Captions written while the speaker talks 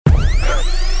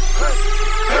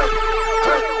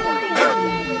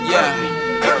Yeah.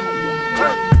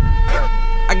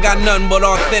 I got nothing but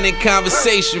authentic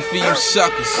conversation for you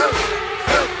suckers.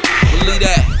 Believe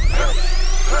that.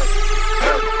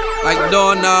 Like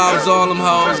doorknobs, all them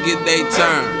hoes get they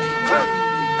turn.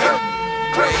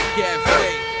 Great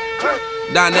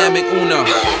Cafe. Dynamic Uno.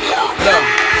 Look.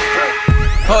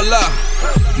 Hold up.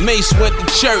 Mace went to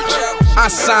church. I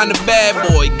signed a bad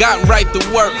boy, got right to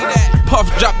work. Puff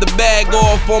dropped the bag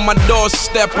off on my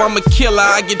doorstep. I'm a killer,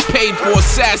 I get paid for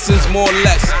assassins more or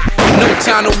less. No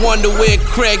time to wonder where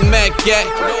Craig Mack at.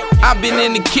 I've been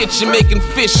in the kitchen making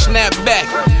fish snap back.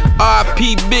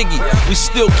 R.I.P. Biggie, we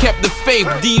still kept the faith.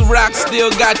 D-Rock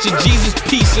still got your Jesus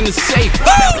piece in the safe.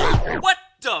 What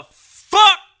the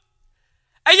fuck?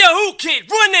 Hey yo, who kid?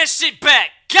 Run that shit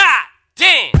back. God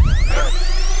damn.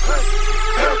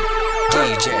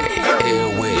 DJ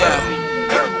Airway. Yeah.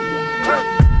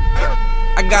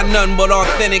 I got nothing but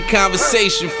authentic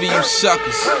conversation for you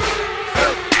suckers.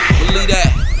 Believe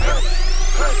that.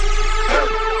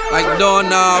 Like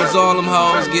doorknobs, all them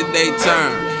hoes get they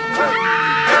turn.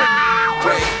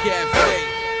 Great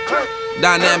Cafe.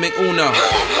 Dynamic Uno.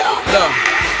 Look.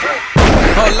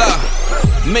 Hold up.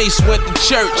 Mace went to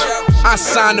church. I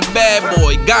signed a bad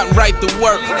boy, got right to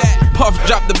work. Puff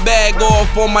dropped the bag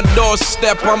off on my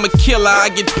doorstep. I'm a killer, I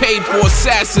get paid for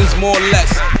assassins more or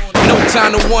less. No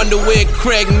time to wonder where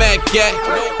Craig Mack at.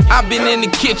 I've been in the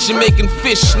kitchen making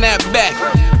fish snap back.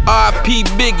 R.I.P.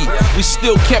 Biggie, we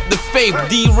still kept the faith.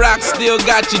 D-Rock still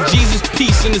got your Jesus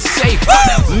piece in the safe.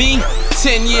 Me,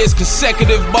 10 years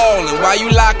consecutive ballin'. Why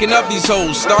you locking up these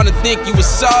hoes? Starting to think you a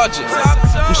sergeant.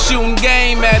 I'm shooting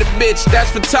game at a bitch, that's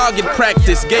for target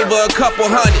practice. Gave her a couple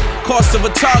hundred, cost of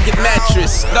a Target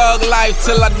mattress. Thug life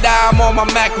till I die, I'm on my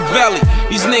Machiavelli.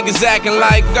 These niggas acting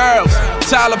like girls.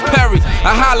 Tyler Perry,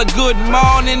 I holla good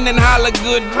morning and holla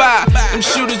goodbye. Them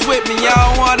shooters with me, I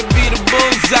don't wanna be the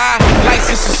bullseye.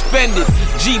 License suspended,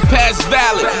 G-Pass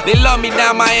valid. They love me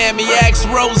down Miami, ask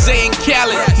Rose and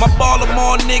Cali. My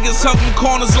Baltimore niggas hugging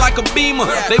corners like a Beamer.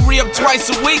 They re-up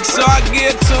twice a week, so I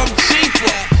give it to them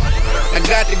cheaper. I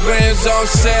got the grams on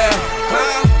sale.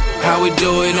 How we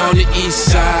do it on the east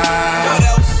side?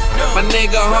 My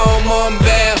nigga home on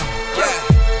bail.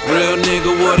 Real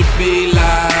nigga, what it be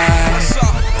like?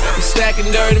 I'm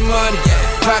stacking dirty money,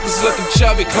 pockets looking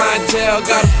chubby, clientele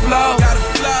got a flow.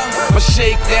 My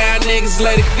shakedown niggas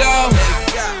let it go.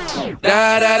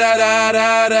 Da da da da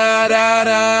da da da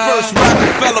da. First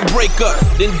Rockefeller break up,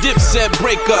 then Dipset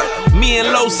break up. Me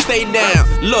and Low stay down.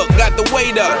 Look, got the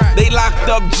weight up. They locked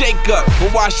up Jacob for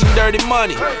washing dirty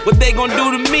money. What they gon'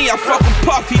 do to me? I fuck with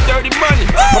Puffy, dirty money.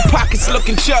 My pockets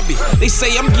looking chubby. They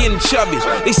say I'm getting chubby.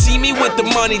 They see me with the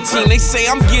money team. They say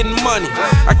I'm getting money.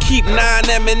 I keep 9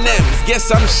 M&Ms.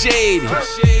 Guess I'm shady.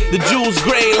 The jewels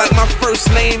gray like my first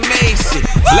name Mason.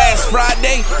 Last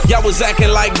Friday, y'all was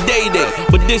acting like Day-Day.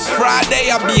 But this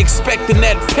Friday, I'll be expecting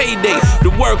that payday.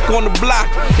 The work on the block,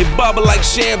 it bubble like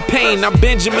champagne. Now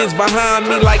Benjamin's behind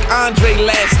me like Andre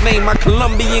last name. My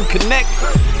Colombian connect,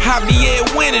 Javier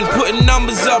winning, putting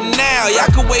numbers up now. Y'all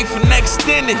can wait for next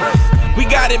inning. We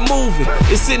got it moving,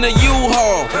 it's in a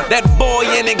U-Haul. That boy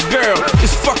and that girl,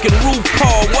 it's fucking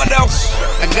RuPaul. What else?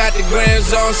 I got the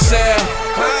grams on sale.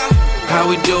 How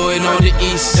we do it on the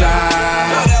east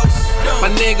side? My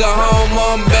nigga home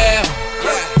on bail.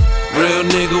 Real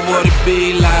nigga, what it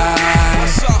be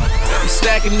like? I'm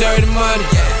stacking dirty money,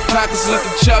 pockets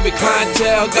looking chubby,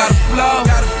 clientele got a flow.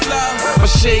 My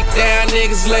shakedown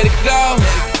niggas let it go.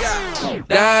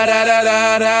 Da da da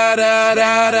da da da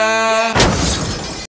da da.